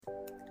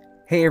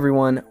Hey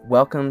everyone,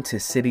 welcome to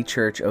City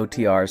Church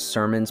OTR's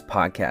Sermons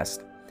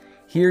Podcast.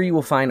 Here you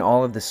will find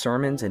all of the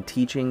sermons and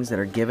teachings that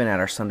are given at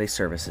our Sunday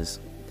services.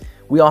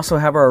 We also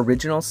have our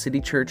original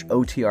City Church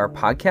OTR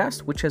podcast,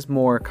 which has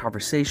more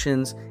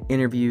conversations,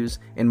 interviews,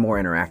 and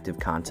more interactive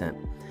content.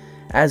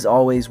 As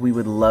always, we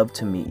would love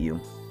to meet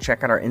you.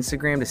 Check out our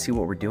Instagram to see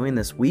what we're doing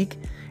this week,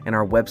 and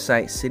our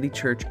website,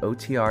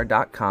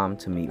 citychurchotr.com,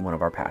 to meet one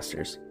of our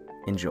pastors.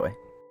 Enjoy.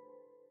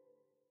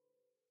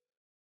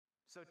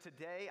 So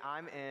today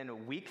I'm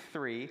in week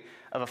 3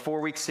 of a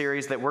 4-week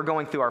series that we're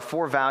going through our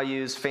 4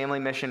 values: family,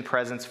 mission,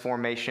 presence,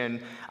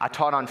 formation. I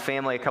taught on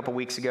family a couple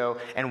weeks ago,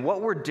 and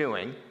what we're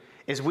doing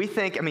is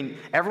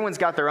everyone's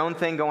got their own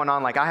thing going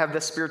on. Like, I have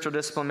this spiritual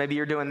discipline, maybe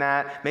you're doing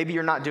that, maybe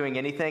you're not doing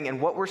anything,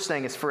 and what we're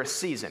saying is for a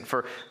season,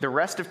 for the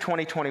rest of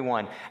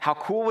 2021, how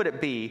cool would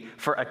it be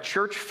for a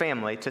church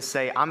family to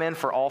say, I'm in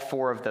for all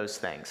 4 of those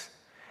things?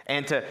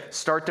 And to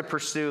start to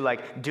pursue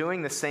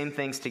doing the same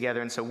things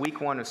together. And so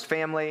week 1 was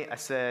family. I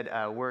said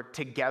we're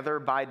together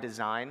by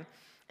design.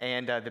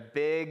 And the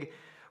big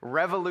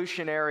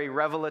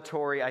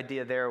revelatory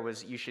idea there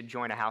was you should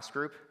join a house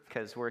group,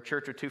 because we're a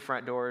church with 2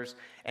 front doors.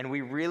 And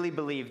we really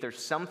believe there's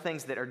some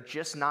things that are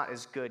just not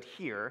as good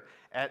here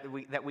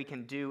that we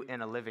can do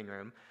in a living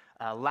room.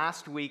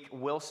 Last week,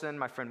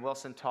 my friend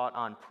Wilson, taught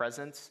on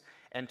presence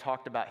and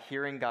talked about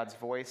hearing God's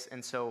voice.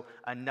 And so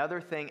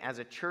another thing as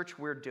a church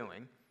we're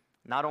doing,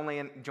 not only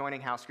in joining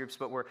house groups,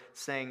 but we're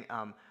saying,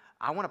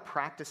 I want to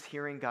practice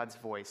hearing God's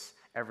voice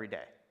every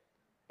day.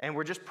 And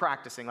we're just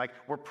practicing.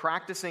 We're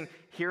practicing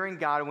hearing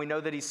God, and we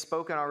know that He's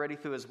spoken already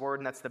through His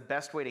Word, and that's the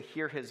best way to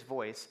hear His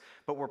voice.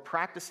 But we're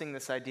practicing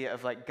this idea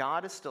of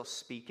God is still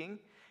speaking,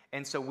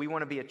 and so we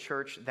want to be a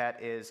church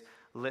that is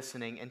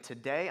listening. And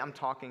today I'm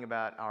talking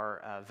about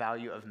our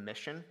value of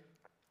mission.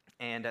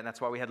 And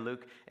that's why we had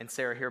Luke and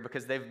Sarah here,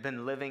 because they've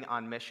been living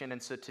on mission.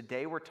 And so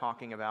today we're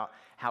talking about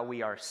how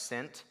we are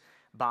sent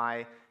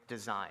by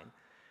design.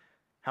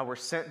 How we're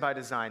sent by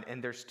design. And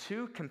there's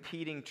 2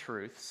 competing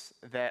truths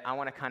that I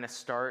want to kind of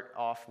start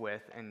off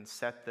with and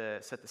set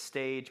the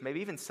stage, maybe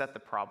even set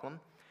the problem,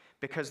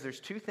 because there's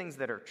 2 things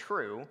that are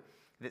true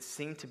that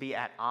seem to be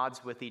at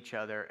odds with each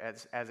other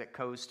as it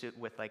goes to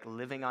with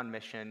living on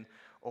mission,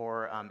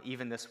 or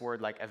even this word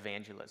like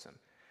evangelism.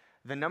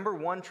 The number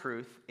 1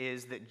 truth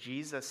is that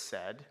Jesus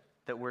said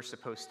that we're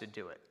supposed to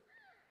do it.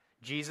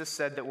 Jesus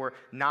said that we're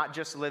not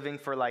just living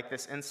for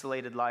this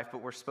insulated life,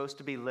 but we're supposed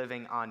to be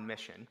living on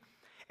mission.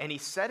 And He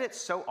said it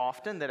so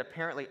often that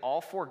apparently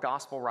all 4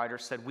 gospel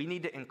writers said we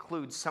need to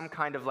include some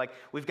kind of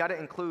we've got to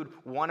include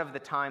one of the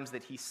times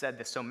that He said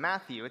this. So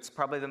Matthew, it's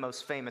probably the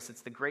most famous,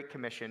 it's the Great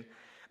Commission.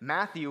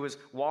 Matthew was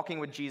walking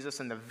with Jesus,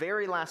 and the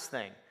very last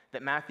thing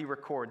that Matthew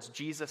records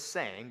Jesus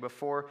saying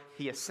before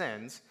He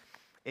ascends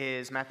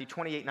is Matthew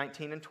 28,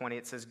 19 and 20.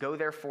 It says, "Go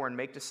therefore and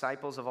make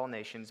disciples of all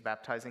nations,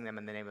 baptizing them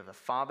in the name of the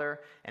Father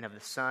and of the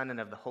Son and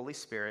of the Holy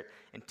Spirit,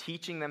 and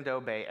teaching them to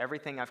obey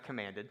everything I've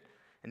commanded,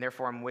 and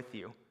therefore I'm with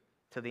you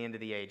to the end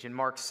of the age." In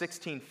Mark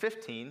 16,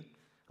 15,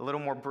 a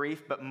little more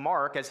brief, but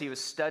Mark, as he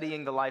was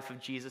studying the life of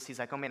Jesus, he's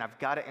like, oh man, I've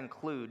got to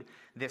include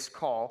this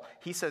call.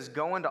 He says,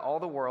 "Go into all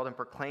the world and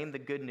proclaim the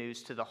good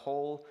news to the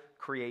whole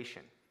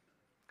creation."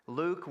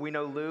 Luke, we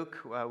know Luke.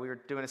 We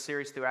were doing a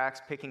series through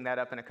Acts, picking that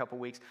up in a couple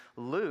weeks.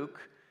 Luke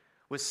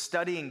was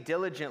studying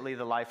diligently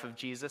the life of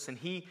Jesus, and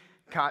he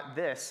got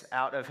this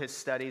out of his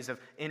studies of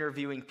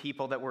interviewing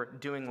people that were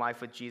doing life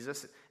with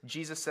Jesus.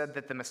 Jesus said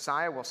that the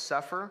Messiah will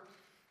suffer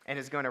and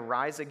is going to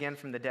rise again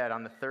from the dead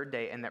on the 3rd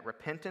day, and that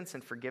repentance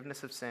and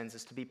forgiveness of sins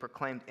is to be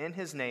proclaimed in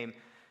His name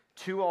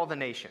to all the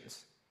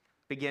nations,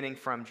 beginning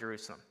from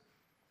Jerusalem.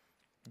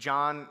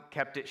 John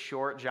kept it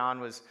short.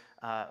 John was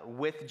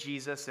with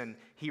Jesus, and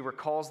he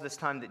recalls this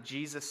time that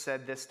Jesus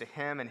said this to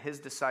him and His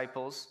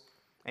disciples,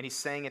 and He's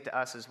saying it to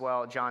us as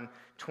well. John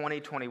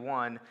 20,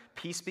 21,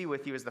 "Peace be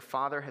with you, as the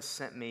Father has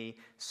sent me,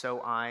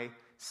 so I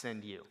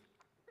send you."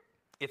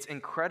 It's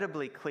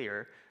incredibly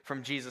clear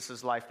from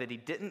Jesus' life that He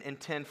didn't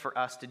intend for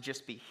us to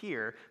just be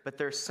here, but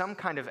there's some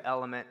kind of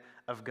element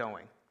of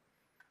going.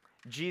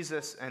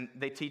 Jesus, and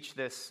they teach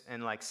this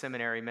in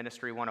Seminary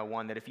Ministry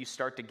 101, that if you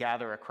start to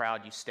gather a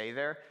crowd, you stay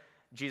there.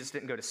 Jesus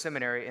didn't go to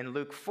seminary. In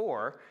Luke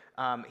 4,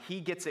 he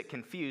gets it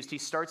confused. He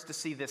starts to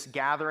see this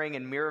gathering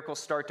and miracles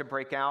start to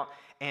break out,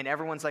 and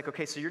everyone's like,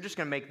 okay, so you're just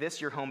going to make this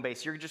your home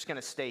base. You're just going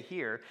to stay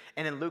here.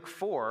 And in Luke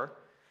 4,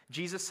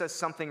 Jesus says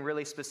something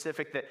really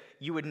specific that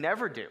you would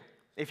never do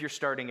if you're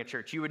starting a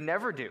church. You would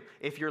never do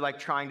if you're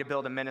trying to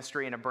build a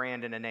ministry and a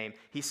brand and a name.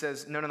 He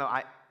says, no,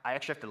 I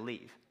actually have to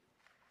leave.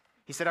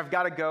 He said, I've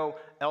got to go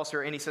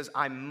elsewhere. And He says,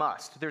 I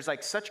must. There's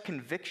such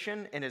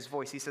conviction in His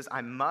voice. He says,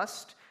 I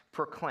must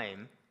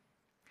proclaim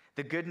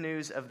the good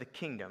news of the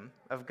kingdom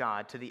of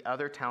God to the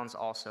other towns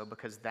also,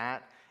 because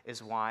that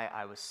is why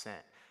I was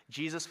sent.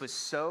 Jesus was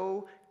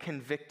so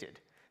convicted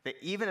that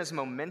even as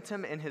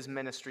momentum in His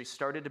ministry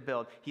started to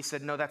build, He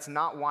said, no, that's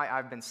not why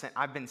I've been sent.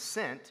 I've been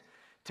sent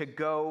to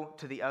go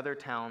to the other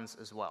towns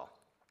as well.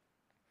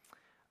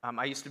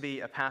 I used to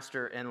be a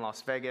pastor in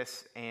Las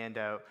Vegas, and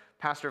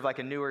pastor of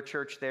a newer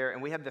church there,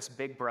 and we had this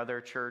big brother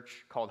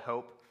church called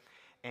Hope.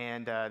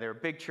 and they're a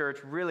big church,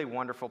 really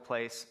wonderful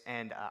place.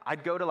 And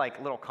I'd go to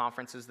like little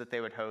conferences that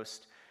they would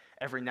host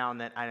every now and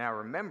then. And I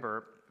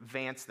remember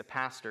Vance, the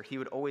pastor, he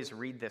would always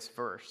read this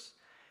verse,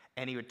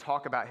 and he would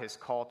talk about his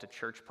call to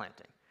church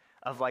planting,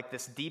 of like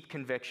this deep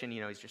conviction.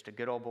 You know, he's just a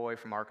good old boy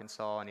from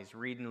Arkansas, and he's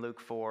reading Luke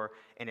 4,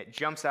 and it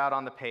jumps out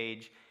on the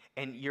page,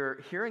 and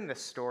you're hearing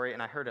this story,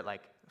 and I heard it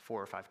like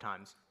 4 or 5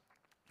 times.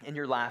 And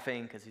you're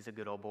laughing because he's a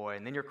good old boy,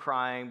 and then you're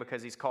crying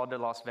because he's called to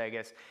Las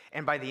Vegas,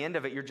 and by the end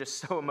of it, you're just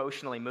so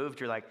emotionally moved,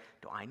 you're like,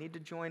 do I need to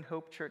join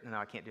Hope Church? No,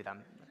 I can't do that.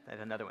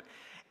 That's another one.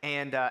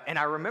 And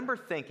I remember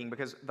thinking,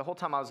 because the whole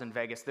time I was in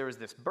Vegas, there was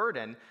this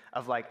burden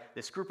of like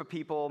this group of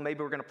people, maybe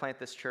we're going to plant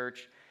this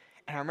church.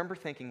 And I remember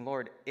thinking,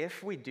 Lord,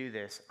 if we do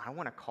this, I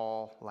want to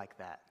call like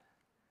that.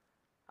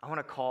 I want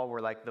to call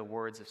where like the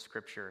words of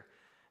Scripture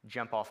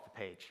jump off the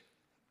page.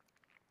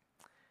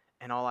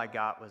 And all I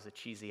got was a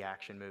cheesy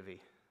action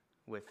movie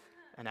with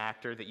an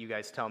actor that you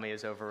guys tell me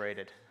is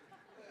overrated.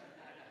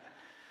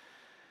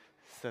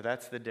 So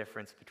that's the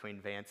difference between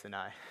Vance and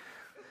I.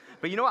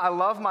 But you know what? I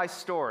love my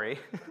story.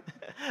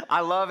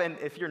 And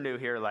if you're new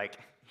here, like,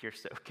 you're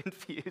so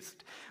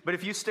confused. But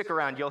if you stick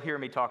around, you'll hear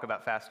me talk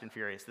about Fast and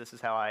Furious. This is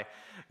how I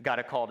got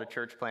a call to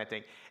church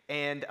planting.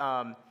 And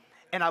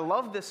I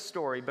love this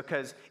story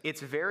because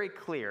it's very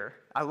clear.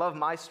 I love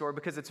my story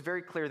because it's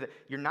very clear that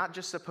you're not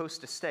just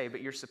supposed to stay,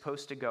 but you're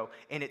supposed to go.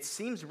 And it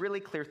seems really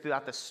clear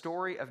throughout the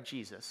story of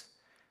Jesus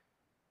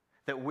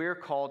that we're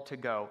called to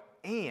go.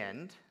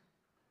 And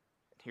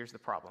here's the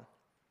problem.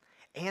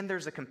 And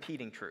there's a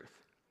competing truth.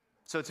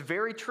 So it's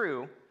very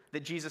true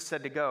that Jesus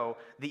said to go.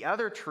 The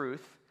other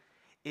truth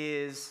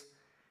is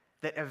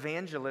that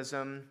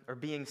evangelism or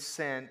being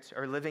sent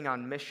or living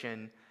on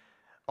mission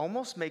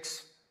almost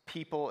makes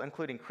people,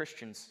 including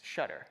Christians,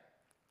 shudder.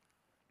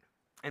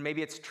 And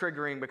maybe it's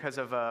triggering because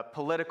of a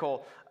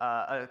political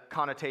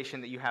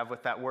connotation that you have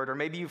with that word. Or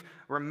maybe you've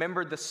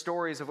remembered the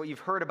stories of what you've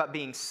heard about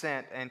being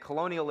sent and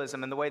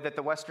colonialism and the way that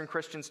the Western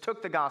Christians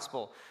took the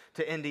gospel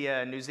to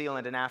India and New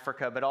Zealand and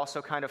Africa, but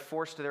also kind of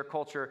forced their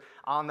culture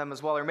on them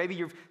as well. Or maybe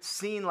you've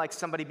seen like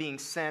somebody being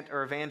sent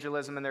or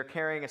evangelism and they're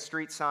carrying a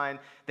street sign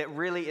that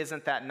really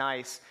isn't that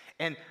nice.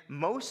 And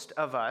most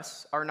of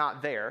us are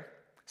not there.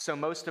 So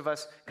most of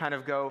us kind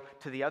of go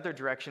to the other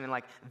direction and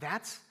like,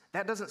 that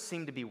doesn't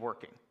seem to be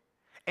working.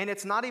 And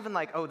it's not even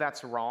like, oh,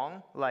 that's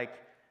wrong. Like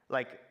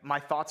my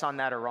thoughts on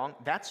that are wrong.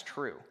 That's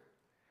true.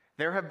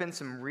 There have been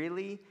some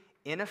really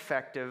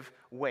ineffective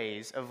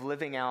ways of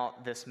living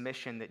out this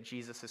mission that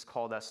Jesus has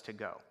called us to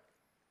go.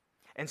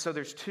 And so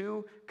there's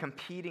 2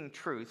 competing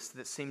truths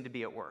that seem to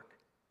be at work.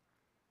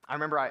 I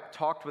remember I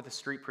talked with a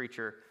street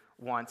preacher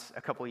once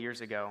a couple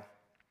years ago,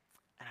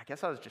 and I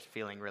guess I was just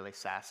feeling really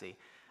sassy.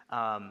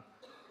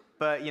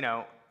 But, you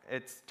know,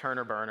 it's turn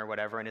or burn or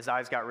whatever, and his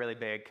eyes got really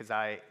big because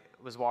I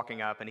was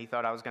walking up, and he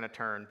thought I was going to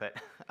turn, but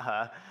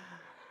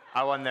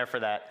I wasn't there for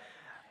that.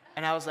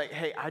 And I was like,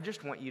 hey, I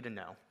just want you to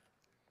know,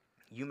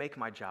 you make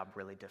my job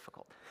really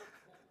difficult.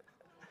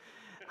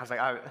 I was like,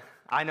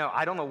 I know,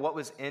 I don't know what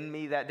was in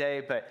me that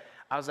day, but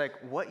I was like,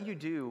 what you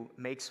do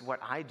makes what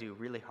I do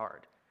really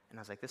hard. And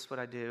I was like, this is what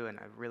I do, and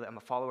I'm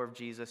a follower of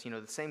Jesus. You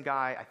know, the same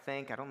guy, I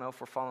think. I don't know if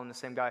we're following the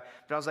same guy.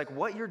 But I was like,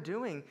 what you're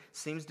doing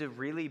seems to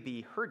really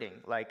be hurting,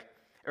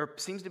 or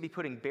seems to be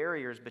putting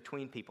barriers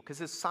between people, because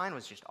his sign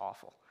was just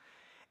awful.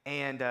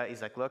 And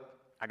he's like, look,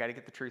 I got to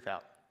get the truth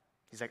out.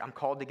 He's like, I'm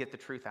called to get the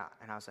truth out.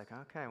 And I was like,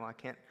 okay, well, I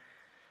can't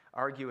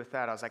argue with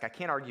that. I was like, I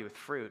can't argue with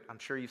fruit. I'm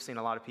sure you've seen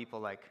a lot of people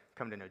like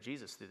come to know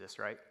Jesus through this,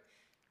 right?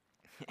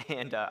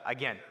 And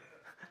again,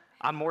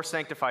 I'm more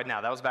sanctified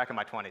now. That was back in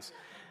my 20s.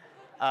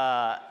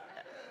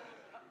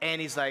 And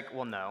he's like,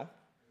 well, no.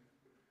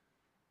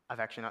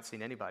 I've actually not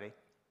seen anybody.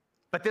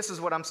 But this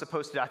is what I'm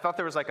supposed to do. I thought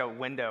there was like a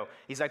window.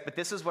 He's like, but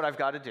this is what I've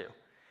got to do.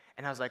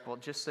 And I was like, well,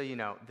 just so you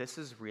know, this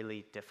is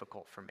really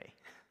difficult for me.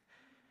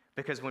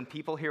 Because when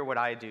people hear what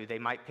I do, they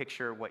might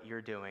picture what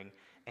you're doing,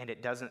 and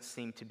it doesn't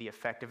seem to be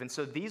effective. And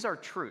so these are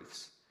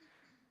truths.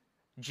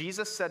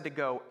 Jesus said to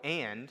go,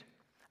 and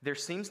there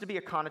seems to be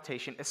a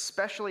connotation,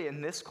 especially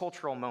in this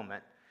cultural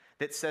moment,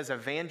 that says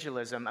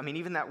evangelism, I mean,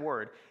 even that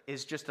word,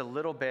 is just a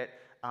little bit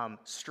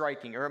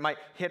striking, or it might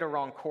hit a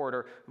wrong chord,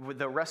 or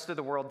the rest of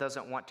the world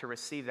doesn't want to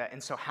receive that.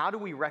 And so how do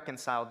we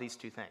reconcile these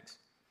 2 things?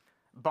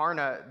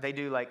 Barna, they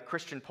do like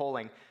Christian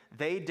polling.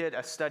 They did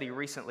a study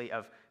recently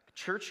of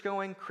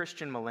church-going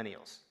Christian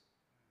millennials.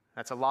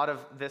 That's a lot of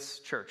this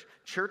church.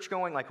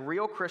 Church-going, like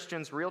real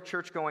Christians, real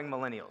church-going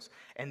millennials.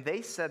 And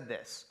they said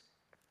this,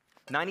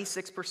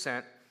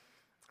 96%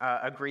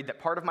 agreed that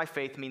part of my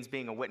faith means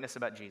being a witness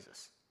about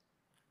Jesus.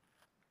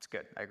 It's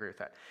good. I agree with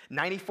that.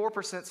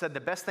 94% said the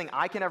best thing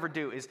I can ever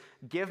do is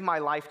give my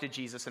life to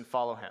Jesus and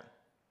follow him,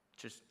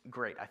 which is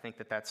great. I think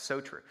that that's so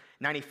true.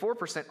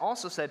 94%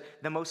 also said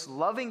the most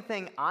loving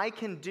thing I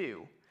can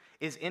do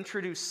is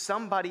introduce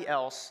somebody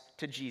else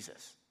to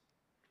Jesus.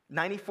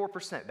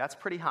 94%. That's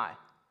pretty high.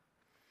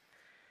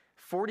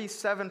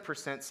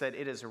 47% said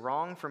it is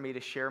wrong for me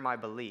to share my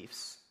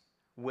beliefs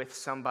with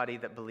somebody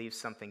that believes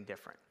something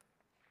different.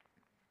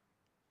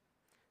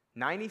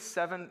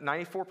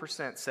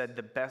 94% said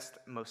the best,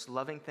 most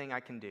loving thing I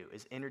can do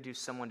is introduce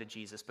someone to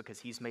Jesus because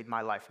he's made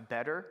my life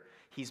better.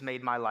 He's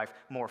made my life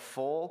more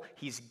full.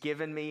 He's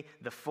given me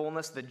the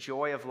fullness, the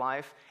joy of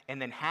life.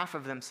 And then half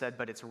of them said,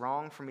 but it's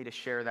wrong for me to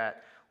share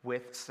that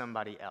with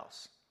somebody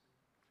else.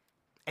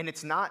 And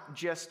it's not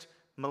just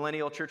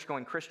millennial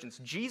church-going Christians.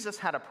 Jesus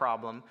had a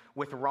problem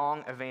with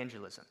wrong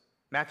evangelism.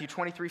 Matthew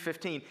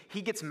 23:15,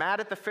 he gets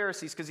mad at the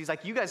Pharisees because he's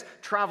like, you guys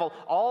travel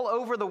all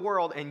over the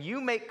world and you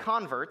make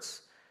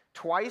converts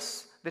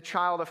twice the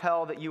child of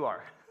hell that you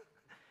are.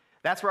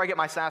 That's where I get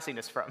my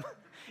sassiness from.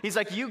 He's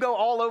like, you go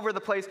all over the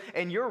place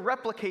and you're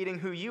replicating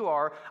who you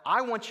are.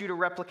 I want you to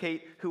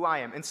replicate who I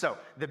am. And so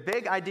the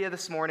big idea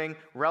this morning,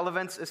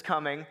 relevance is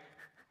coming,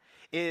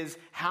 is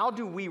how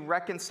do we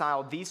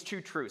reconcile these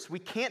two truths? We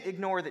can't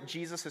ignore that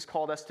Jesus has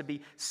called us to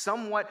be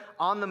somewhat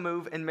on the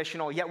move and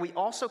missional, yet we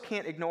also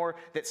can't ignore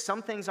that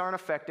some things aren't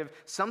effective,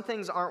 some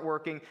things aren't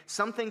working,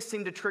 some things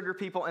seem to trigger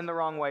people in the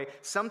wrong way,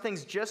 some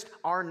things just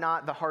are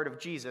not the heart of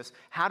Jesus.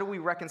 How do we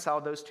reconcile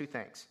those two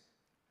things?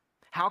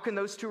 How can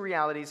those two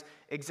realities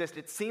exist?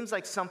 It seems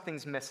like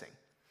something's missing.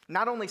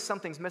 Not only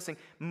something's missing,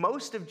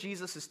 most of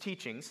Jesus'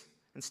 teachings,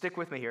 and stick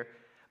with me here,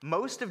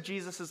 most of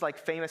Jesus' like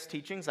famous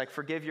teachings, like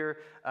forgive your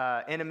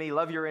enemy,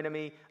 love your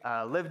enemy,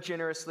 live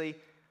generously,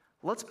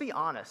 let's be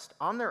honest,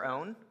 on their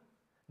own,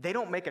 they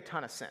don't make a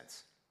ton of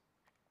sense.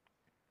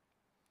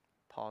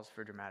 Pause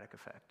for dramatic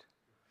effect.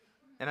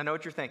 And I know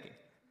what you're thinking.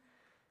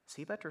 Is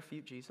he about to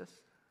refute Jesus?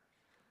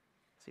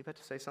 Is he about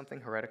to say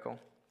something heretical?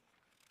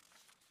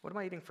 What am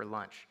I eating for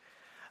lunch?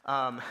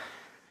 I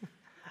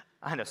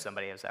know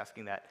somebody was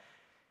asking that.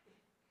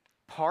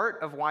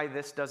 Part of why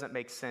this doesn't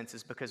make sense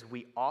is because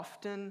we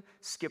often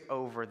skip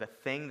over the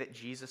thing that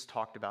Jesus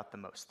talked about the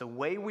most. The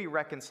way we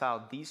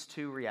reconcile these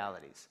two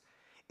realities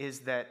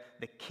is that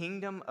the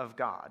kingdom of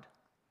God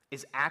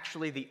is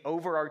actually the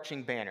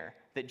overarching banner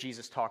that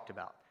Jesus talked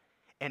about.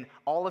 And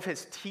all of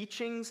his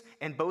teachings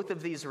and both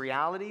of these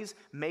realities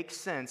make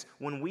sense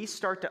when we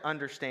start to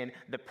understand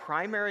the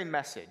primary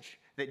message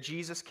that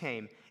Jesus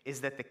came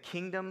is that the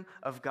kingdom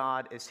of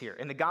God is here.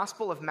 In the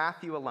Gospel of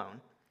Matthew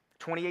alone,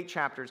 28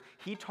 chapters,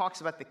 he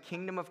talks about the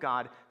kingdom of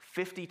God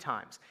 50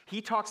 times.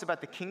 He talks about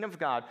the kingdom of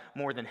God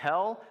more than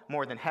hell,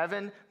 more than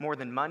heaven, more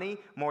than money,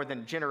 more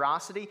than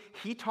generosity.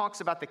 He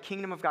talks about the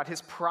kingdom of God.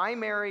 His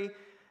primary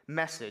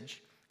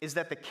message is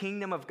that the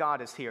kingdom of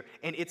God is here.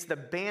 And it's the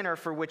banner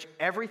for which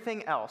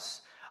everything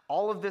else,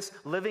 all of this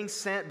living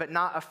sent but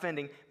not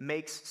offending,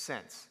 makes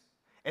sense.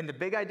 And the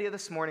big idea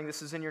this morning,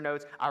 this is in your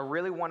notes, I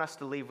really want us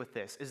to leave with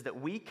this, is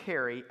that we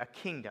carry a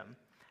kingdom,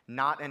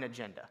 not an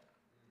agenda.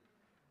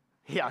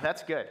 Yeah,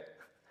 that's good.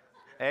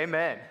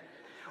 Amen.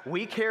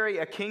 We carry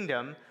a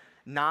kingdom,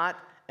 not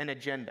an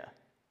agenda.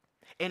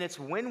 And it's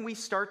when we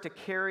start to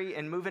carry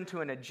and move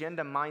into an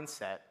agenda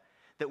mindset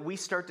that we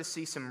start to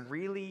see some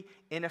really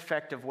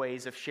ineffective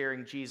ways of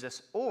sharing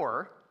Jesus.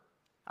 Or,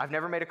 I've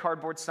never made a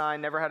cardboard sign,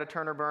 never had a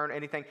turn or burn,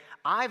 anything.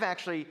 I've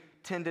actually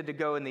tended to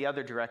go in the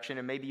other direction,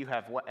 and maybe you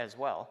have as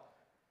well,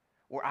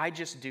 where I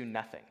just do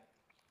nothing.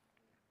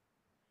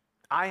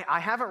 I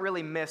haven't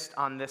really missed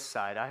on this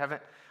side. I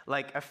haven't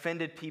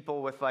offended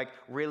people with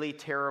really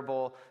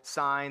terrible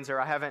signs,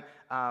 or I haven't,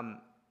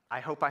 I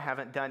hope I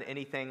haven't done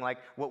anything like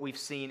what we've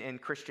seen in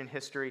Christian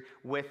history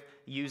with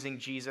using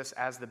Jesus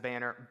as the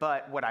banner.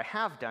 But what I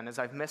have done is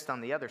I've missed on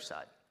the other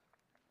side.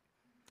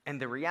 And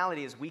the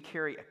reality is we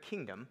carry a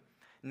kingdom,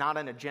 not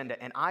an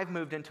agenda. And I've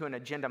moved into an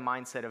agenda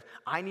mindset of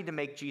I need to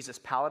make Jesus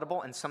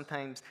palatable, and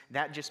sometimes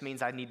that just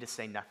means I need to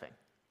say nothing.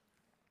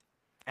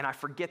 And I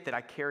forget that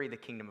I carry the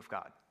kingdom of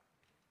God.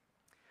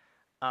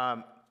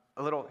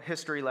 A little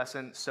history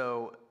lesson.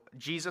 So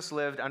Jesus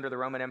lived under the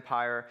Roman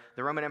Empire.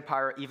 The Roman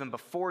Empire, even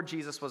before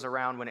Jesus was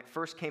around, when it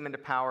first came into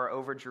power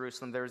over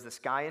Jerusalem, there was this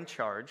guy in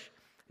charge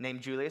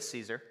named Julius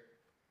Caesar.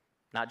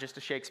 Not just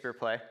a Shakespeare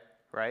play,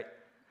 right?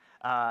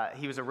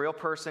 He was a real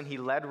person. He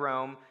led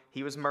Rome.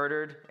 He was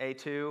murdered.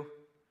 A2.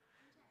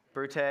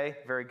 Brute.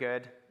 Very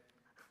good.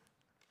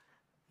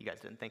 You guys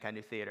didn't think I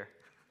knew theater.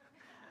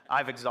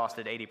 I've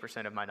exhausted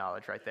 80% of my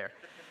knowledge right there.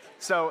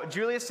 So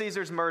Julius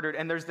Caesar's murdered,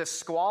 and there's this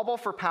squabble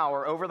for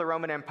power over the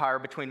Roman Empire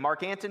between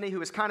Mark Antony, who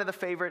was kind of the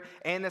favorite,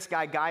 and this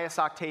guy Gaius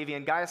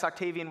Octavian. Gaius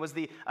Octavian was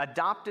the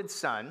adopted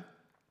son.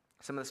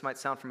 Some of this might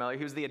sound familiar.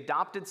 He was the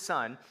adopted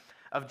son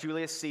of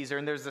Julius Caesar,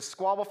 and there's this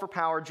squabble for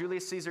power.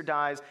 Julius Caesar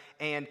dies,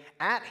 and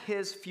at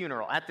his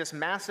funeral, at this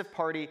massive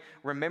party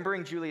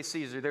remembering Julius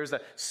Caesar, there's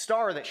a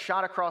star that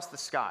shot across the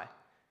sky.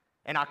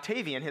 And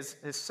Octavian, his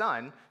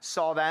son,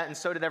 saw that, and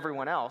so did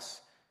everyone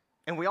else.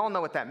 And we all know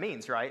what that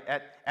means, right?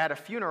 At a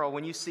funeral,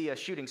 when you see a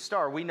shooting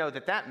star, we know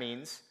that that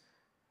means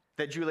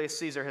that Julius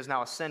Caesar has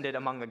now ascended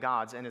among the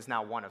gods and is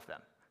now one of them.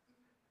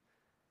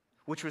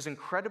 Which was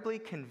incredibly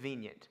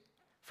convenient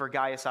for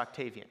Gaius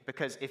Octavian,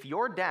 because if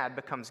your dad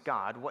becomes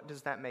God, what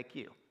does that make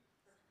you?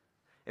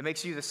 It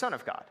makes you the son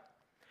of God.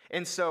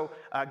 And so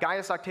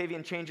Gaius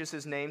Octavian changes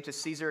his name to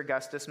Caesar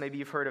Augustus. Maybe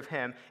you've heard of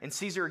him. And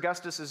Caesar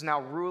Augustus is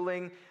now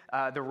ruling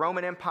the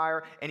Roman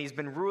Empire, and he's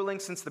been ruling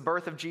since the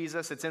birth of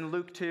Jesus. It's in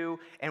Luke 2.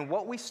 And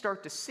what we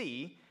start to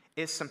see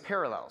is some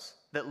parallels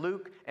that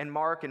Luke and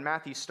Mark and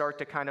Matthew start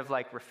to kind of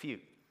like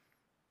refute.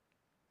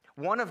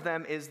 One of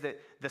them is that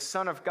the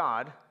Son of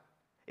God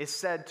is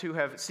said to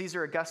have,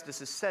 Caesar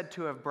Augustus is said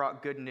to have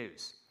brought good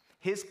news.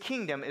 His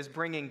kingdom is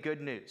bringing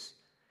good news.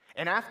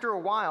 And after a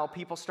while,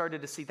 people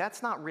started to see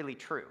that's not really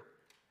true.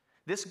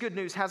 This good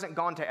news hasn't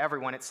gone to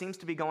everyone. It seems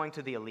to be going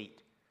to the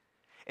elite.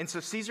 And so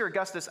Caesar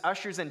Augustus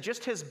ushers in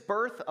just his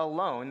birth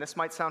alone. This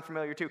might sound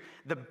familiar too.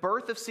 The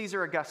birth of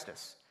Caesar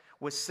Augustus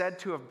was said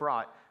to have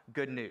brought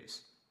good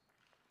news.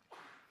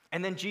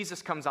 And then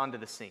Jesus comes onto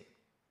the scene.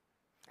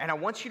 And I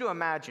want you to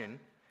imagine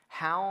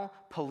how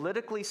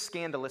politically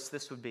scandalous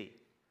this would be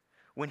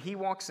when he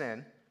walks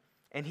in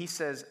and he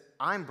says,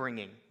 I'm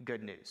bringing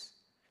good news.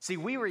 See,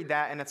 we read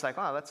that and it's like,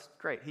 oh, that's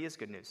great. He is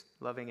good news.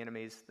 Loving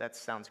enemies, that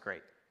sounds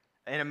great.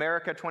 In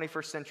America,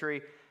 21st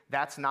century,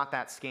 that's not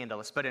that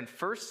scandalous. But in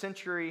first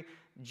century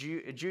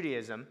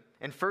Judaism,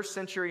 in first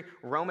century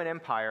Roman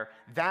Empire,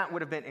 that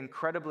would have been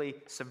incredibly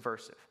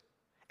subversive.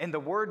 And the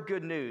word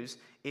good news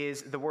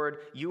is the word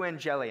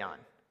euangelion.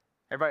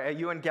 Everybody,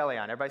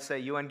 euangelion. Everybody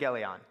say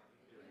euangelion.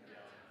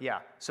 Yeah,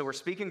 so we're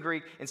speaking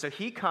Greek, and so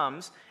he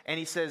comes and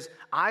he says,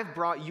 I've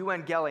brought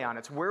euangelion.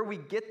 It's where we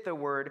get the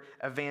word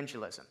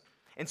evangelism.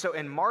 And so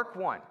in Mark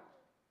 1,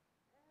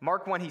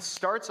 he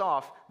starts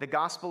off the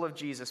gospel of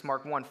Jesus,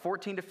 Mark 1,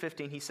 14 to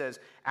 15, he says,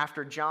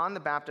 after John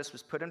the Baptist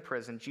was put in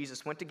prison,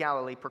 Jesus went to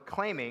Galilee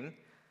proclaiming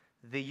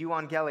the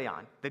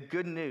euangelion, the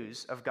good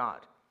news of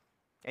God.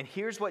 And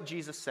here's what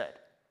Jesus said.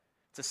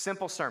 It's a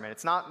simple sermon.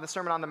 It's not the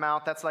Sermon on the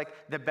Mount. That's like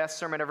the best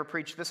sermon ever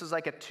preached. This is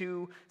like a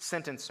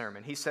 2-sentence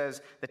sermon. He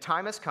says, the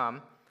time has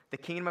come, the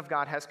kingdom of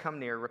God has come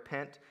near,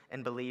 repent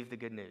and believe the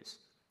good news.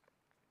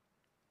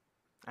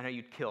 I know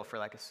you'd kill for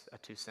like a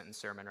 2-sentence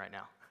sermon right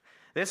now.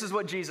 This is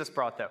what Jesus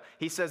brought, though.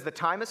 He says, the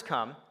time has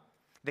come,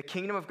 the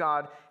kingdom of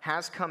God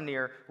has come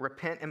near,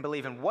 repent and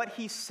believe. And what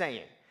he's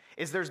saying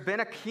is there's been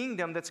a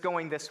kingdom that's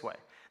going this way.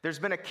 There's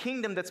been a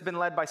kingdom that's been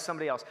led by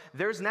somebody else.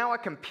 There's now a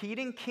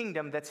competing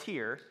kingdom that's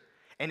here,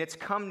 and it's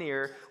come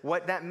near.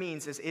 What that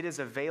means is it is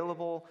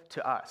available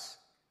to us.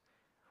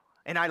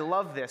 And I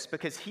love this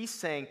because he's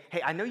saying,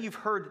 hey, I know you've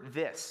heard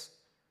this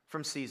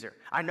from Caesar.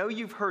 I know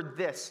you've heard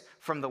this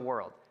from the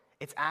world.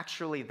 It's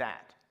actually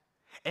that.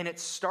 And it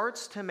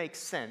starts to make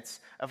sense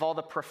of all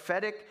the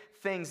prophetic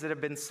things that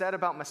have been said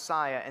about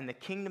Messiah and the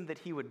kingdom that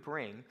he would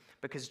bring,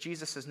 because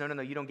Jesus says, no,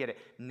 you don't get it.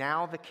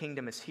 Now the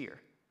kingdom is here.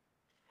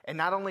 And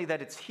not only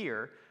that it's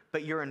here,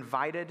 but you're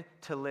invited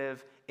to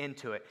live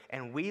into it.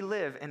 And we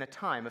live in a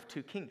time of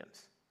 2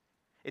 kingdoms.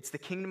 It's the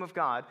kingdom of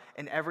God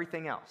and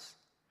everything else.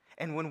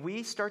 And when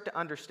we start to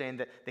understand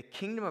that the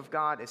kingdom of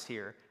God is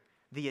here,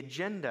 the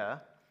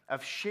agenda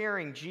of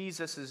sharing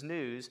Jesus'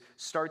 news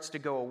starts to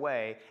go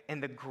away,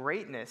 and the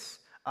greatness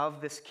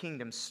of this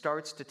kingdom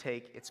starts to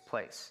take its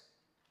place.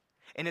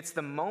 And it's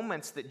the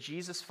moments that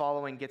Jesus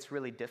following gets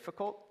really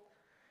difficult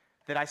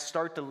that I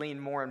start to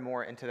lean more and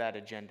more into that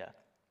agenda.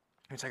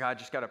 It's like, I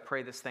just got to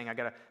pray this thing. I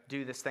got to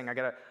do this thing. I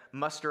got to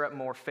muster up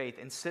more faith.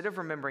 Instead of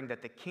remembering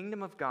that the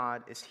kingdom of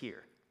God is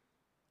here,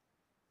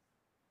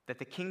 that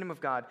the kingdom of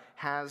God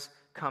has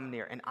come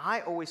near. And I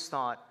always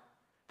thought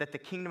that the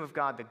kingdom of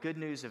God, the good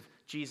news of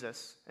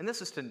Jesus, and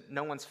this is to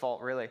no one's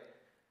fault really,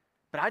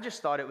 but I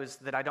just thought it was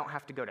that I don't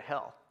have to go to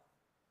hell.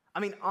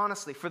 I mean,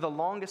 honestly, for the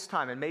longest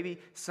time, and maybe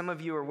some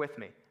of you are with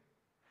me,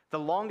 the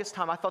longest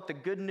time I thought the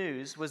good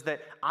news was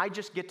that I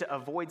just get to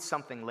avoid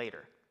something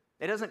later.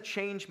 It doesn't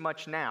change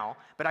much now,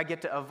 but I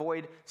get to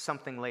avoid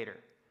something later.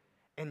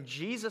 And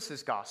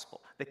Jesus'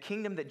 gospel, the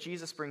kingdom that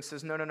Jesus brings,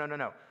 says,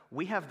 no.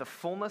 We have the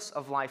fullness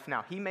of life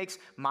now. He makes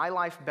my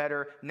life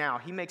better now.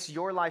 He makes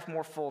your life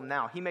more full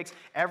now. He makes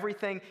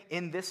everything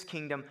in this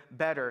kingdom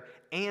better,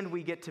 and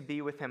we get to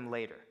be with him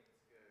later.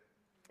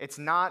 It's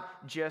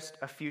not just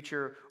a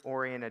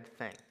future-oriented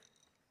thing.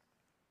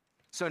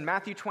 So in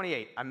Matthew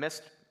 28, I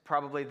missed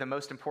probably the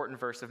most important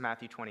verse of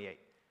Matthew 28.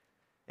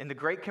 In the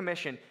Great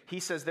Commission, he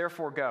says,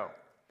 therefore go.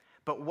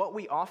 But what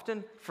we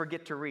often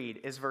forget to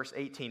read is verse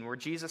 18, where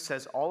Jesus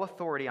says, all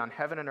authority on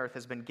heaven and earth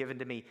has been given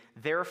to me,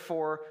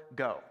 therefore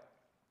go.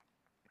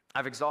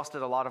 I've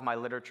exhausted a lot of my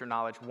literature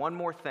knowledge. One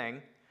more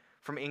thing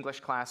from English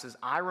classes.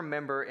 I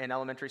remember in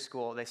elementary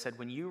school, they said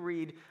when you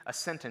read a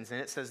sentence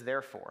and it says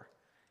therefore,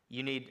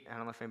 you need, I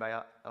don't know if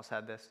anybody else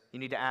had this, you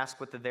need to ask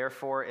what the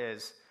therefore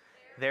is.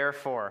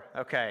 Therefore.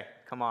 Okay,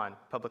 come on,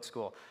 public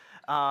school.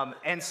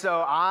 And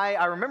so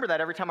I remember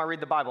that every time I read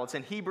the Bible. It's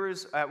in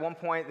Hebrews at one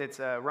point. It's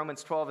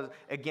Romans 12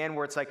 again,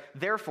 where it's like,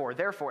 therefore.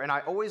 And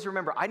I always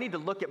remember, I need to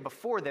look at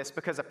before this,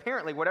 because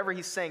apparently whatever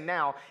he's saying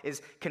now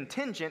is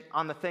contingent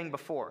on the thing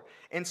before.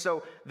 And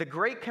so the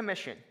Great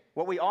Commission,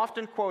 what we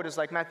often quote is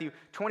like Matthew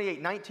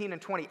 28, 19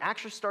 and 20,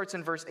 actually starts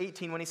in verse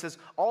 18 when he says,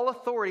 all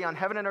authority on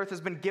heaven and earth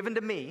has been given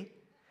to me,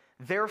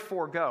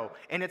 therefore go.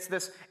 And it's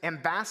this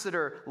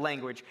ambassador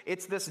language.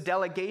 It's this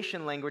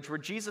delegation language where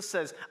Jesus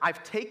says,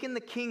 I've taken the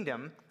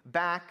kingdom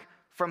back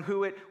from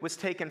who it was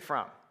taken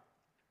from.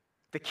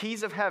 The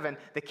keys of heaven,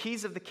 the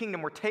keys of the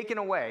kingdom were taken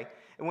away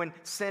when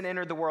sin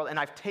entered the world. And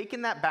I've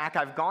taken that back.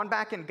 I've gone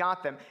back and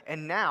got them.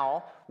 And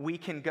now we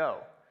can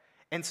go.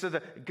 And so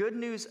the good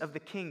news of the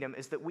kingdom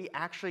is that we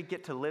actually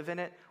get to live in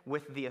it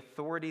with the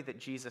authority that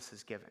Jesus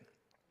has given.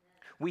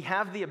 We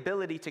have the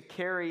ability to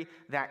carry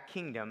that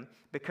kingdom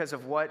because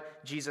of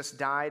what Jesus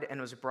died and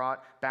was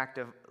brought back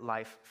to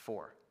life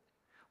for.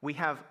 We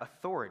have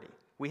authority.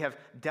 We have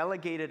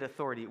delegated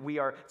authority.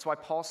 That's why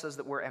Paul says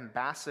that we're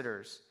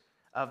ambassadors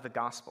of the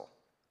gospel.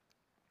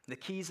 The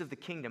keys of the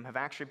kingdom have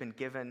actually been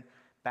given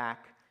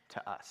back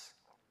to us.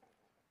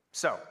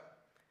 So,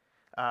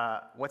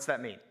 what's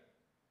that mean?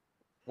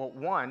 Well,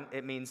 one,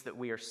 it means that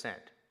we are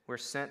sent. We're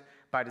sent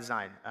by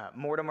design.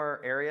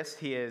 Mortimer Arias,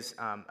 he is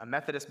a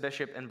Methodist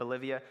bishop in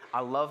Bolivia. I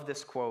love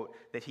this quote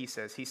that he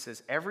says. He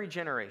says, every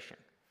generation,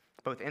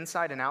 both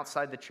inside and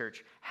outside the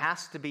church,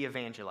 has to be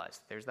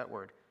evangelized. There's that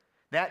word.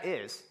 That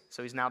is,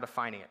 so he's now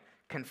defining it,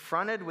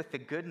 confronted with the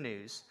good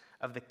news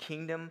of the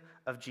kingdom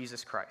of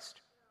Jesus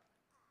Christ.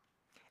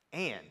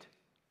 And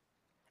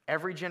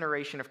every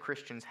generation of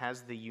Christians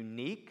has the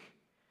unique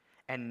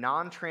and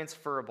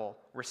non-transferable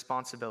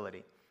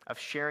responsibility of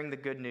sharing the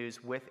good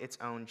news with its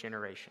own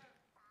generation.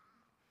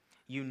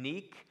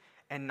 Unique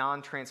and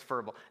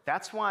non-transferable.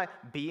 That's why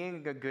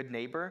being a good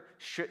neighbor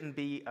shouldn't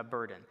be a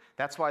burden.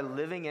 That's why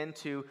living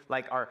into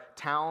like our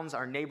towns,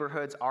 our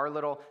neighborhoods, our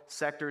little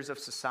sectors of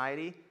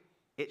society,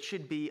 it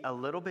should be a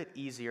little bit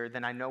easier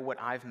than I know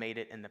what I've made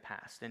it in the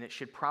past. And it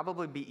should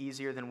probably be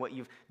easier than what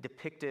you've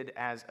depicted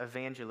as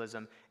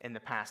evangelism in the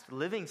past.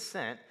 Living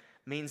sent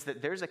means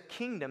that there's a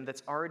kingdom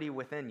that's already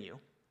within you.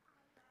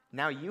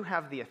 Now you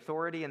have the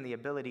authority and the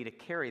ability to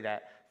carry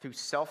that through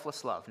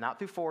selfless love, not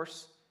through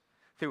force,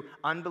 through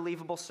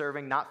unbelievable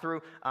serving, not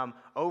through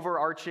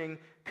overarching,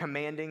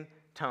 commanding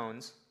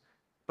tones,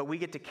 but we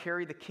get to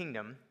carry the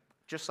kingdom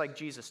just like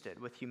Jesus did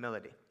with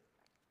humility.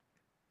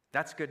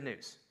 That's good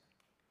news.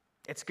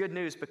 It's good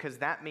news because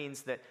that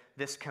means that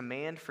this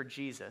command for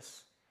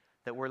Jesus,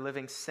 that we're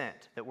living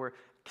sent, that we're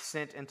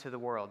sent into the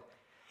world,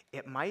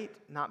 it might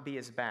not be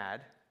as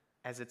bad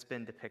as it's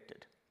been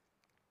depicted.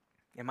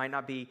 It might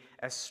not be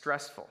as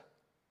stressful.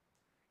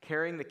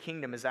 Carrying the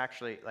kingdom is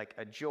actually like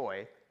a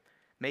joy,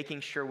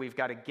 making sure we've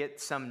got to get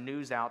some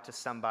news out to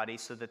somebody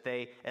so that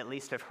they at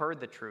least have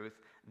heard the truth.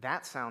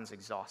 That sounds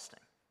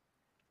exhausting.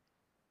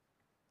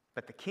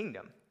 But the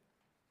kingdom,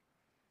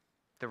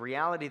 the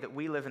reality that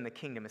we live in the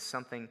kingdom is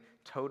something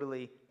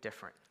totally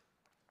different.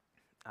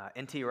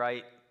 N.T.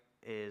 Wright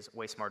is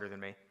way smarter than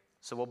me,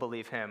 so we'll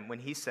believe him when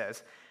he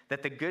says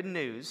that the good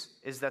news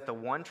is that the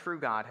one true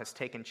God has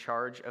taken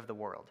charge of the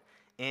world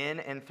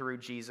in and through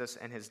Jesus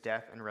and his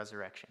death and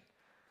resurrection.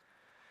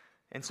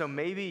 And so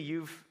maybe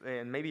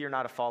you're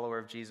not a follower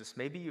of Jesus.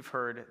 Maybe you've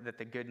heard that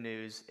the good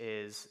news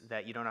is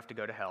that you don't have to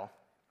go to hell.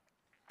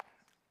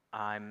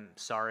 I'm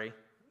sorry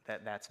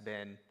that that's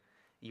been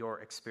your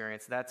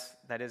experience.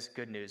 That is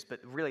good news. But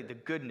really the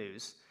good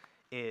news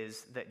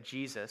is that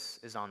Jesus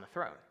is on the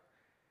throne.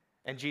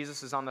 And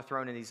Jesus is on the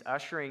throne and he's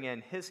ushering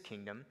in his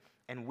kingdom,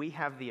 and we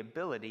have the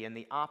ability and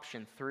the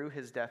option through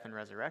his death and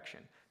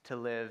resurrection to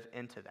live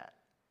into that.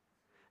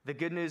 The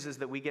good news is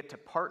that we get to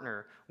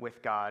partner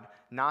with God,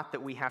 not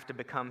that we have to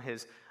become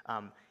his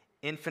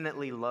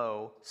infinitely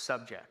low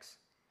subjects.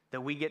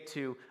 That we get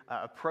to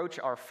approach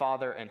our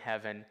Father in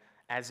heaven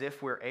as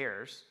if we're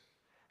heirs,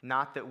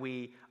 not that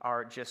we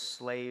are just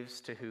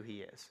slaves to who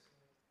he is.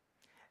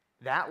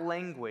 That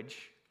language,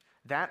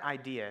 that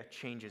idea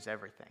changes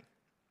everything.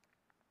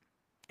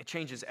 It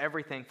changes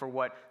everything for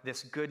what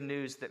this good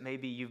news that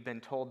maybe you've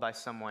been told by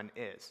someone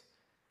is.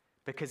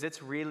 Because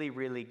it's really,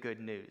 really good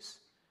news.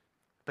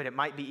 But it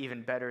might be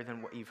even better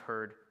than what you've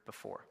heard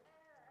before.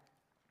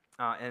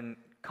 In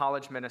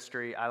college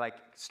ministry, I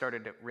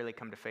started to really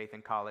come to faith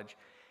in college.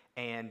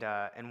 And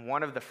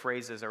one of the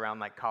phrases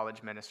around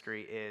college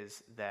ministry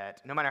is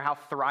that no matter how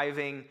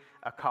thriving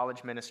a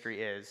college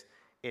ministry is,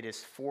 it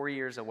is 4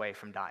 years away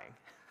from dying.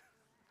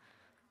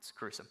 It's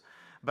gruesome.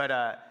 But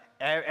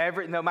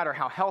no matter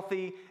how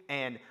healthy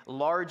and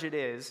large it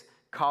is,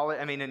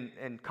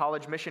 and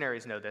college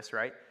missionaries know this,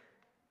 right?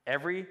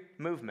 Every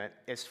movement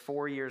is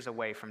 4 years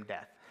away from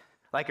death.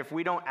 If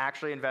we don't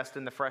actually invest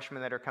in the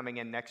freshmen that are coming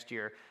in next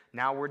year,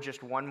 now we're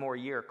just one more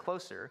year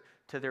closer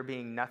to there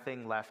being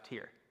nothing left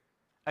here.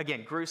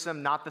 Again,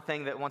 gruesome, not the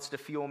thing that wants to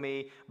fuel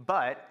me,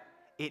 but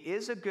it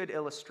is a good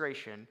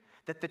illustration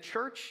that the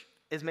church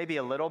is maybe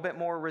a little bit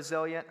more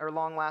resilient or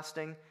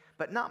long-lasting,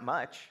 but not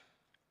much.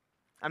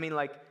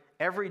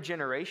 Every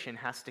generation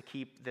has to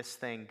keep this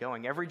thing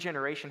going. Every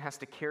generation has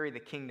to carry the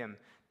kingdom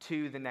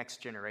to the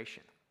next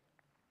generation.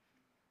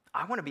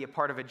 I want to be a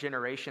part of a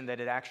generation that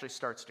it actually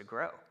starts to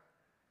grow.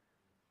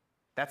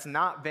 That's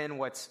not been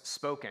what's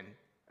spoken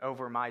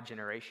over my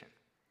generation.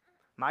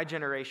 My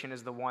generation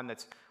is the one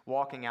that's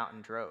walking out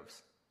in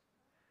droves,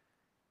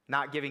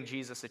 not giving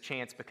Jesus a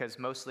chance because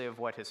mostly of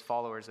what his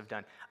followers have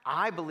done.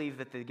 I believe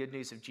that the good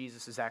news of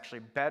Jesus is actually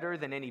better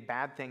than any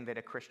bad thing that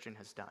a Christian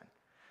has done.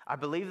 I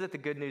believe that the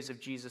good news of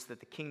Jesus, that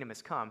the kingdom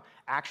has come,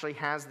 actually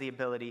has the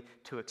ability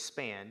to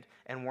expand,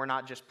 and we're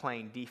not just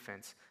playing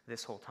defense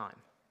this whole time.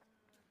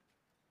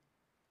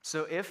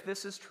 So if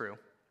this is true,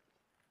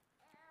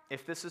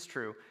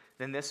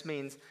 then this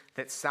means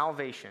that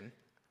salvation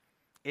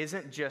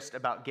isn't just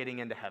about getting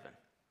into heaven,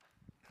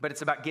 but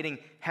it's about getting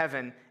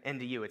heaven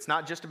into you. It's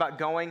not just about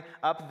going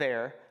up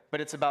there,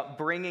 but it's about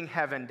bringing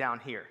heaven down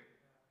here.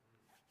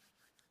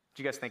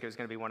 Did you guys think it was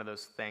going to be one of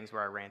those things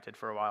where I ranted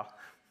for a while?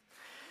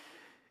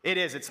 It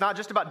is. It's not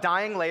just about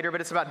dying later, but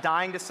it's about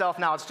dying to self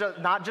now. It's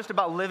not just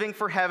about living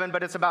for heaven,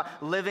 but it's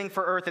about living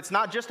for earth. It's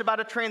not just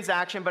about a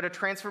transaction, but a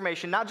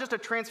transformation. Not just a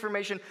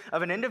transformation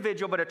of an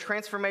individual, but a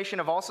transformation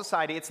of all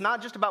society. It's not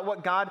just about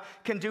what God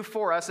can do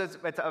for us. It's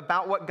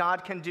about what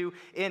God can do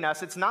in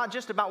us. It's not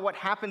just about what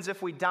happens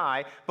if we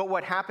die, but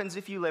what happens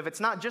if you live. It's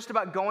not just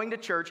about going to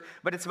church,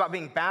 but it's about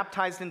being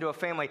baptized into a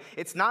family.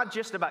 It's not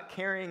just about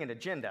carrying an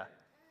agenda,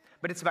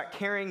 but it's about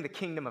carrying the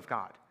kingdom of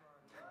God.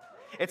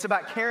 It's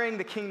about carrying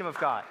the kingdom of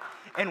God.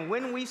 And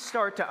when we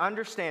start to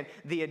understand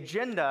the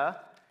agenda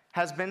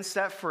has been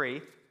set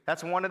free,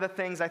 that's one of the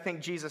things I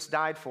think Jesus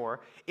died for,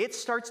 it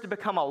starts to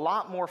become a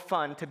lot more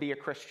fun to be a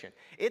Christian.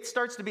 It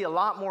starts to be a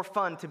lot more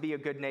fun to be a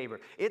good neighbor.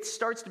 It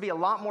starts to be a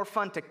lot more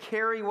fun to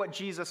carry what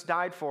Jesus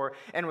died for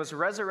and was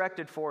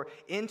resurrected for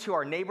into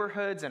our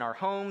neighborhoods and our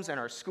homes and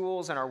our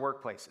schools and our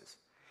workplaces.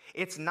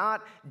 It's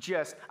not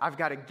just, I've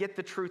got to get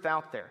the truth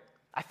out there.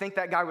 I think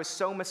that guy was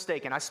so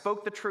mistaken. I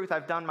spoke the truth,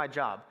 I've done my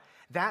job.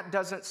 That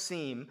doesn't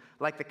seem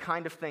like the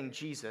kind of thing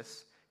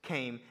Jesus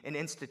came and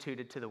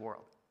instituted to the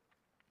world.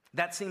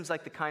 That seems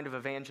like the kind of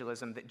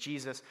evangelism that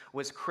Jesus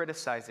was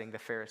criticizing the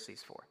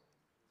Pharisees for.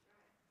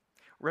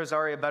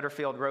 Rosaria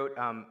Butterfield wrote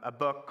a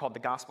book called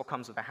The Gospel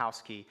Comes with a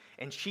House Key,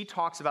 and she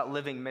talks about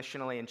living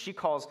missionally, and she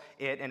calls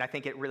it, and I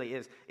think it really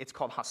is, it's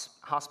called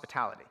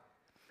hospitality.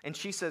 And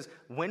she says,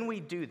 when we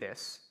do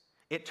this,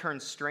 it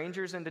turns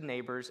strangers into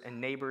neighbors and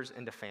neighbors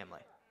into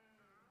family.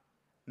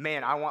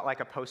 Man, I want like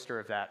a poster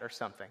of that or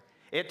something.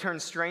 It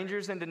turns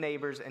strangers into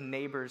neighbors and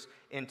neighbors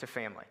into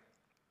family.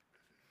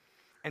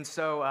 And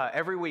so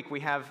every week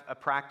we have a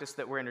practice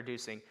that we're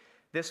introducing.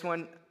 This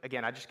one,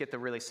 again, I just get the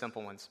really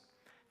simple ones.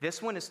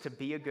 This one is to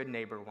be a good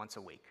neighbor once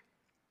a week.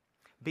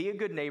 Be a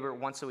good neighbor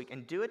once a week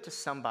and do it to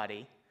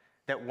somebody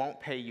that won't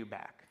pay you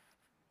back.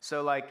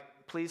 So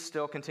please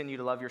still continue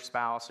to love your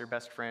spouse or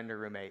best friend or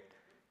roommate.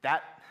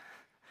 That,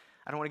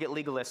 I don't want to get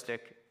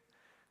legalistic,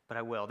 but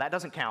I will. That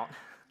doesn't count.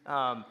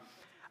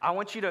 I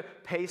want you to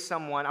pay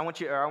someone, I want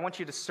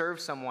you to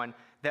serve someone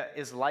that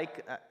is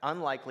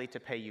unlikely to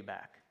pay you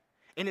back.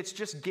 And it's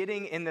just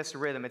getting in this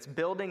rhythm. It's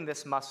building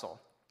this muscle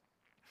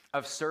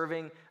of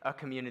serving a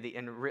community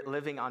and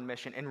living on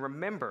mission. And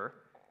remember,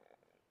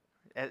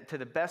 to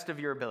the best of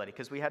your ability,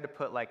 because we had to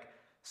put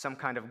some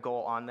kind of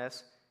goal on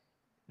this,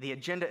 the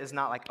agenda is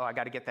not I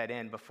got to get that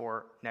in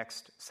before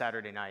next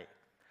Saturday night.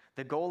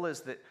 The goal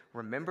is that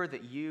remember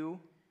that you,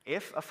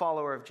 if a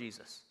follower of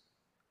Jesus,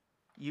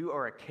 you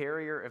are a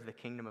carrier of the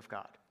kingdom of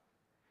God.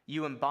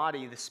 You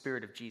embody the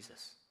Spirit of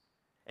Jesus.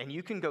 And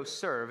you can go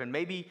serve, and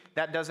maybe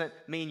that doesn't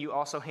mean you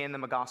also hand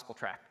them a gospel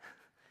tract.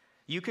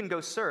 You can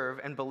go serve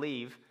and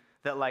believe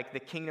that the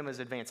kingdom is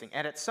advancing.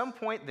 And at some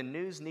point, the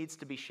news needs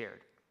to be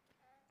shared.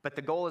 But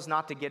the goal is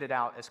not to get it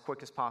out as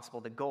quick as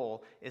possible. The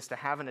goal is to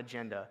have an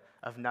agenda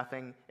of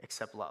nothing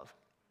except love.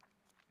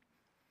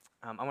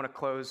 I want to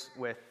close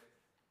with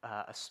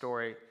a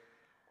story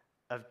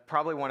of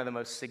probably one of the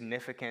most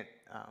significant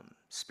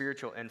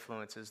spiritual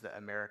influences that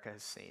America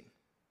has seen.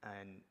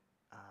 And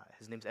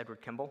his name's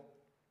Edward Kimball.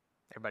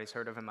 Everybody's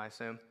heard of him, I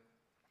assume.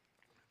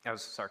 That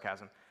was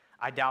sarcasm.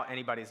 I doubt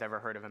anybody's ever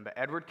heard of him, but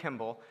Edward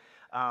Kimball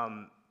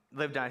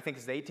lived in, I think,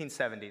 the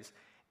 1870s,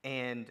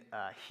 and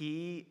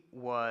he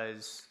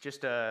was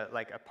just a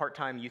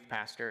part-time youth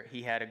pastor.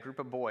 He had a group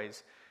of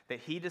boys that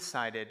he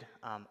decided,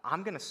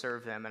 I'm going to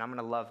serve them and I'm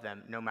going to love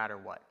them no matter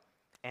what.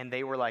 And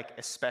they were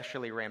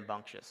especially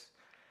rambunctious.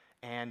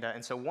 And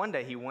so one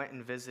day he went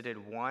and visited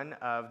one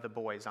of the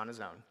boys on his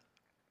own.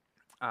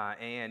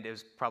 And it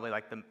was probably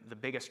the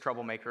biggest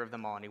troublemaker of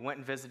them all. And he went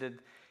and visited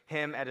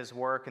him at his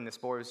work, and this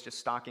boy was just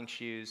stocking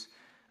shoes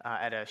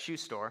at a shoe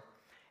store.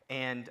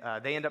 And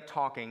they end up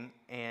talking,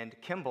 and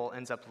Kimball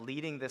ends up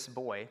leading this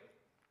boy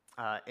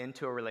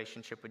into a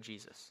relationship with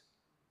Jesus.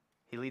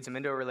 He leads him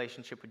into a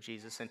relationship with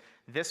Jesus, and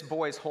this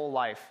boy's whole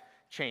life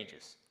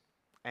changes.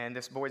 And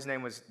this boy's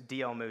name was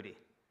D.L. Moody.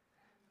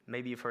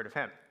 Maybe you've heard of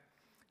him.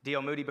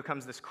 D.L. Moody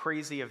becomes this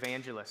crazy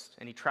evangelist,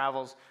 and he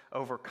travels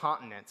over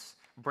continents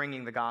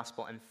bringing the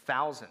gospel, and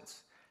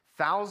thousands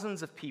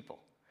of people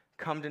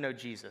come to know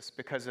Jesus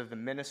because of the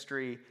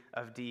ministry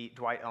of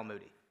Dwight L.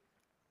 Moody.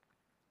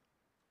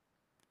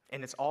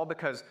 And it's all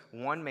because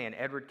one man,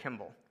 Edward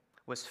Kimball,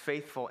 was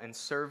faithful in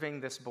serving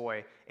this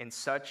boy in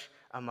such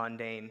a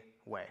mundane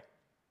way.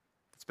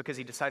 It's because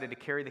he decided to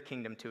carry the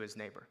kingdom to his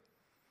neighbor.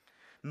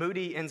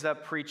 Moody ends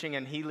up preaching,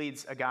 and he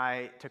leads a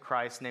guy to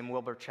Christ named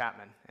Wilbur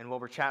Chapman. And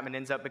Wilbur Chapman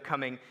ends up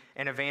becoming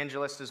an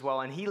evangelist as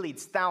well, and he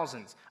leads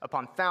thousands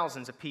upon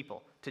thousands of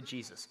people to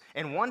Jesus.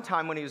 And one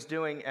time when he was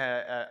doing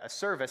a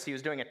service, he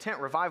was doing a tent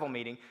revival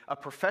meeting, a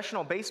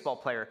professional baseball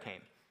player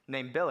came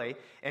named Billy,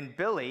 and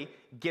Billy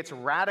gets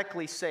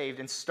radically saved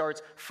and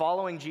starts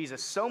following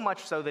Jesus, so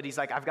much so that he's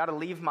I've got to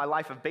leave my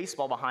life of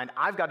baseball behind.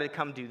 I've got to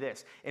come do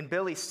this. And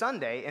Billy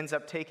Sunday ends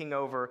up taking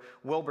over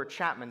Wilbur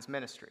Chapman's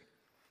ministry.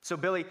 So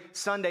Billy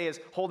Sunday is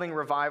holding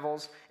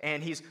revivals,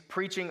 and he's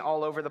preaching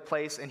all over the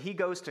place, and he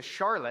goes to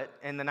Charlotte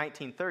in the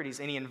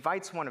 1930s, and he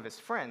invites one of his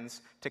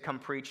friends to come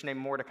preach named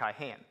Mordecai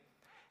Ham.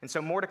 And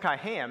so Mordecai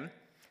Ham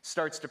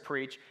starts to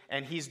preach,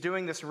 and he's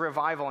doing this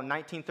revival in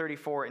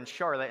 1934 in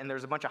Charlotte, and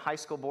there's a bunch of high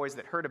school boys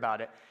that heard about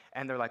it,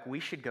 and they're like,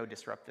 we should go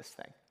disrupt this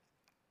thing.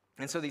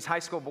 And so these high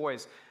school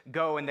boys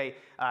go, and they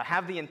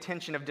have the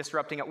intention of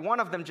disrupting it.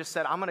 One of them just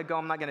said, I'm going to go,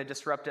 I'm not going to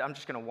disrupt it, I'm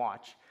just going to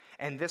watch.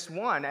 And this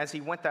one, as he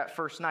went that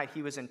first night,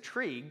 he was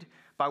intrigued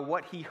by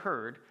what he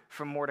heard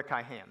from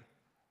Mordecai Ham.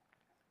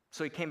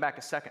 So he came back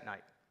a second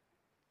night.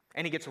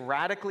 And he gets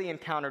radically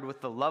encountered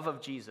with the love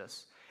of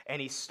Jesus,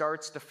 and he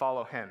starts to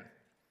follow him.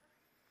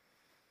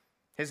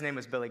 His name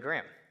was Billy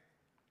Graham.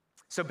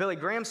 So Billy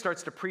Graham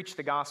starts to preach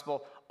the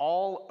gospel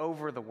all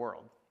over the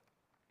world.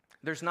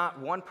 There's not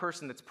one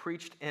person that's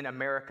preached in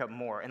America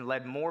more and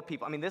led more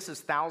people. I mean, this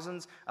is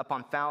thousands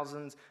upon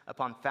thousands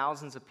upon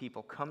thousands of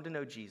people come to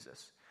know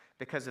Jesus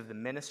because of the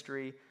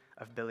ministry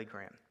of Billy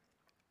Graham.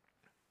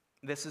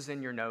 This is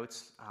in your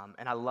notes,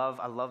 and I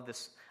love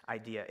this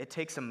idea. It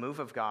takes a move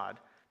of God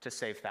to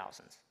save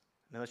thousands.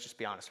 I mean, let's just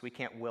be honest. We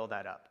can't will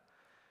that up.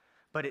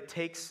 But it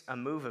takes a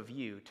move of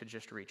you to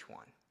just reach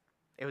one.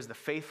 It was the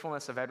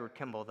faithfulness of Edward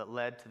Kimball that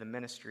led to the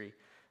ministry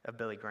of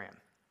Billy Graham.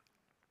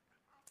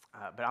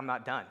 But I'm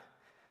not done.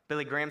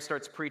 Billy Graham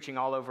starts preaching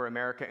all over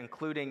America,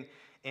 including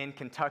in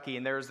Kentucky.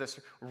 And there's this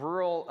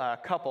rural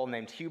couple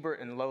named Hubert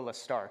and Lola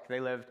Stark.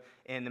 They lived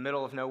in the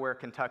middle of nowhere,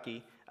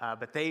 Kentucky.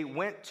 But they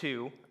went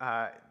to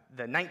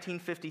the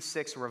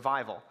 1956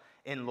 revival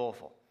in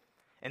Louisville.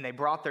 And they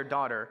brought their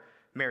daughter,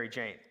 Mary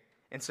Jane.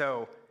 And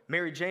so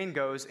Mary Jane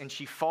goes and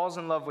she falls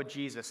in love with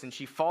Jesus. And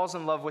she falls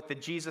in love with the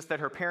Jesus that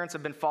her parents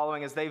have been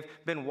following as they've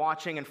been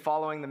watching and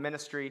following the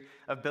ministry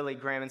of Billy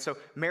Graham. And so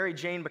Mary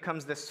Jane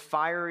becomes this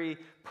fiery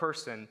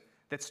person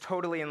that's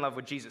totally in love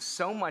with Jesus.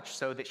 So much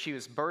so that she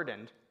was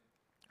burdened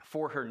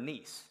for her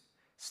niece,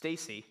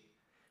 Stacy,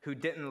 who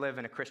didn't live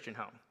in a Christian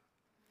home.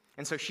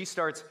 And so she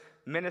starts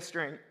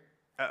ministering,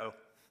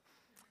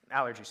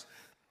 allergies.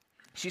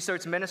 She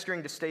starts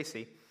ministering to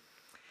Stacy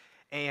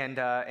and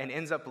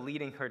ends up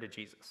leading her to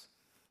Jesus.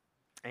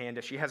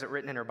 And she has it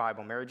written in her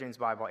Bible, Mary Jane's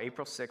Bible,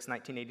 April 6,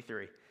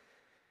 1983.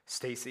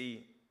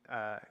 Stacy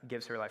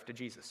gives her life to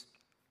Jesus.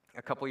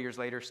 A couple years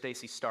later,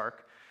 Stacy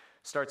Stark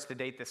starts to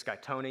date this guy,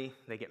 Tony.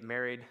 They get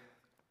married.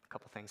 A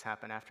couple things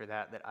happen after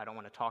that I don't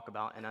want to talk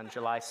about. And on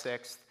July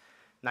 6th,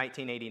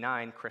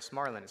 1989, Chris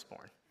Marlin is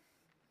born.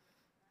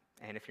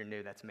 And if you're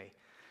new, that's me.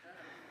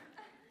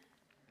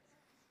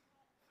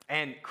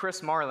 And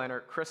Chris Marlin,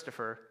 or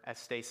Christopher, as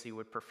Stacy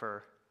would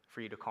prefer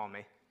for you to call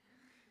me,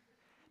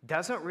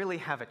 doesn't really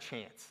have a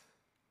chance.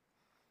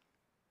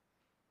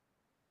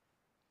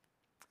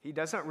 He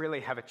doesn't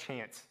really have a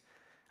chance.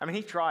 I mean,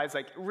 he tries,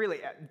 really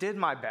did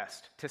my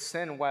best to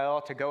sin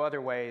well, to go other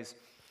ways,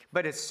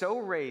 but is so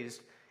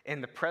raised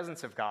in the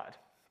presence of God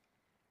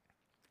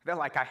that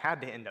I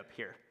had to end up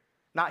here.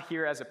 Not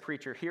here as a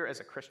preacher, here as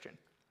a Christian.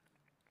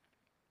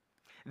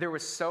 There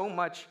was so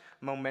much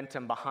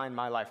momentum behind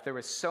my life. There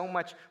was so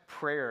much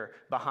prayer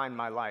behind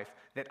my life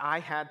that I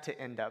had to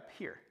end up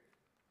here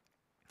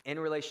in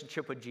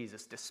relationship with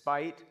Jesus,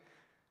 despite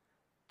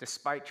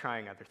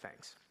trying other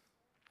things.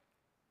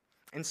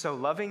 And so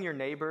loving your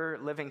neighbor,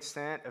 living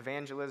sent,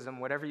 evangelism,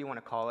 whatever you want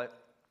to call it,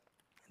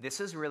 this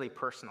is really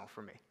personal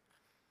for me.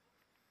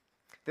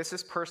 This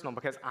is personal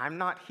because I'm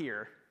not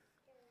here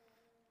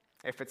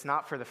if it's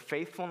not for the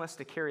faithfulness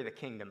to carry the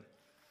kingdom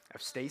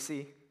of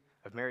Stacy,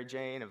 of Mary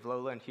Jane, of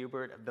Lola and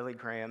Hubert, of Billy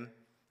Graham,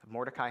 of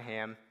Mordecai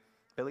Ham,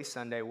 Billy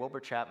Sunday, Wilbur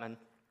Chapman,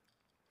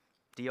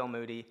 D.L.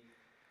 Moody.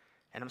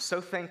 And I'm so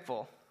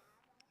thankful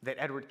that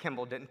Edward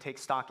Kimball didn't take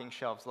stocking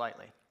shelves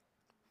lightly.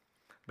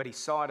 But he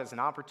saw it as an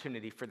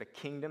opportunity for the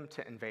kingdom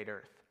to invade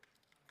earth.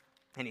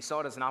 And he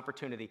saw it as an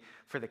opportunity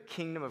for the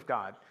kingdom of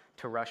God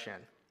to rush in.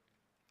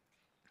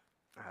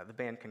 The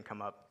band can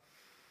come up.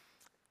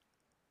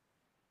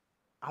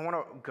 I want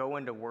to go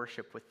into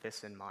worship with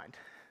this in mind.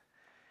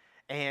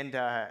 And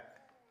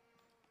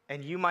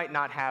you might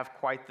not have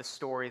quite the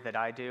story that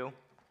I do.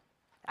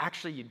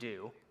 Actually, you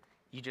do.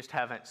 You just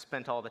haven't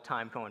spent all the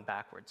time going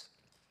backwards.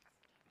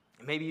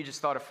 Maybe you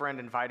just thought a friend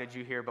invited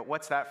you here, but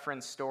what's that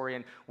friend's story,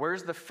 and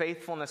where's the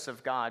faithfulness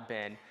of God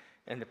been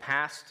in the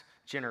past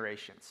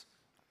generations?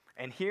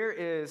 And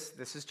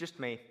this is just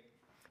me,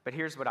 but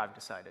here's what I've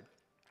decided.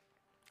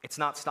 It's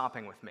not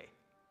stopping with me.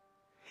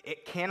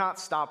 It cannot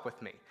stop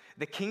with me.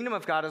 The kingdom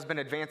of God has been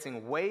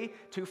advancing way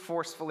too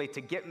forcefully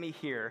to get me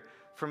here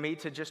for me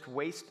to just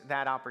waste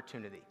that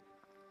opportunity.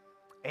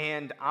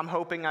 And I'm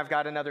hoping I've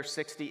got another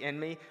 60 in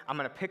me. I'm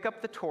going to pick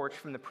up the torch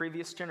from the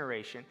previous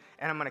generation,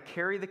 and I'm going to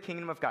carry the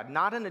kingdom of God.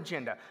 Not an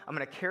agenda. I'm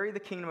going to carry the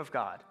kingdom of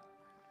God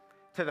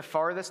to the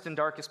farthest and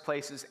darkest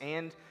places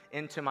and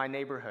into my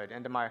neighborhood,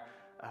 into my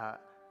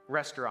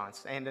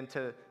restaurants, and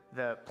into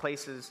the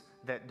places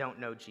that don't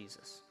know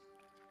Jesus.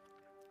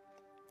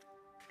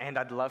 And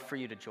I'd love for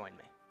you to join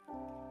me.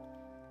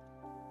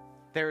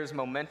 There is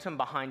momentum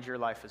behind your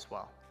life as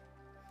well.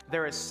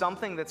 There is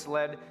something that's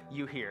led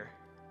you here.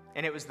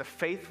 And it was the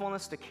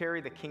faithfulness to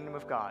carry the kingdom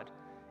of God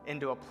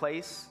into a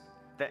place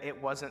that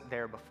it wasn't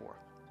there before.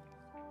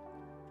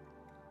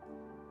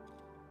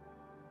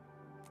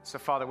 So,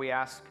 Father, we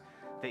ask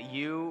that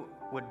you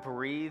would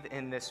breathe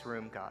in this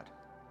room, God.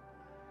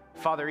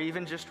 Father,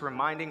 even just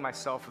reminding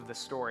myself of the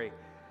story,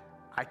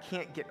 I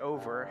can't get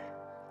over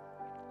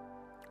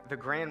the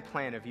grand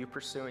plan of you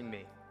pursuing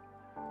me.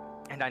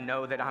 And I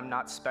know that I'm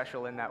not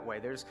special in that way.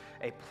 There's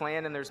a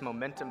plan and there's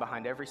momentum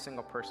behind every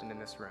single person in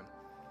this room.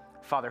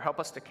 Father, help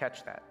us to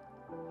catch that.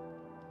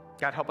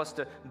 God, help us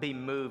to be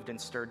moved and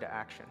stirred to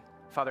action.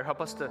 Father,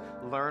 help us to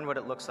learn what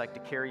it looks like to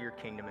carry your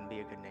kingdom and be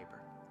a good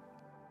neighbor.